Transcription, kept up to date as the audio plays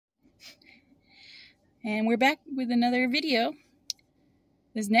And we're back with another video.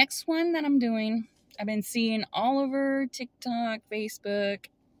 This next one that I'm doing, I've been seeing all over TikTok, Facebook,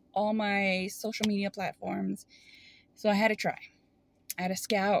 all my social media platforms. So I had to try. I had to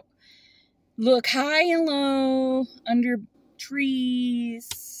scout, look high and low, under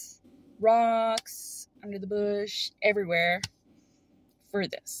trees, rocks, under the bush, everywhere for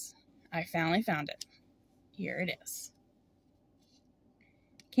this. I finally found it. Here it is.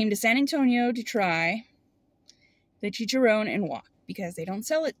 Came to San Antonio to try the Chicharron and guac because they don't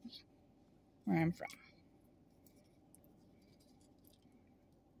sell it where I'm from.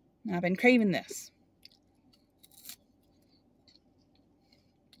 Now, I've been craving this.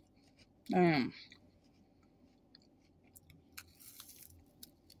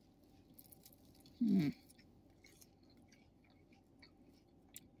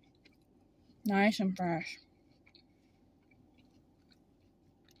 Nice and fresh.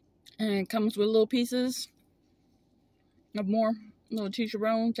 And it comes with little pieces of more little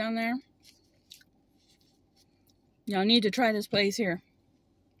chicharrones down there. Y'all need to try this place here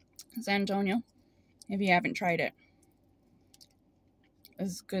in San Antonio if you haven't tried it.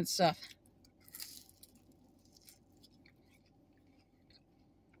 This is good stuff.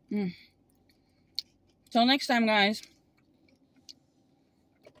 Till next time, guys.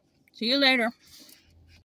 See you later.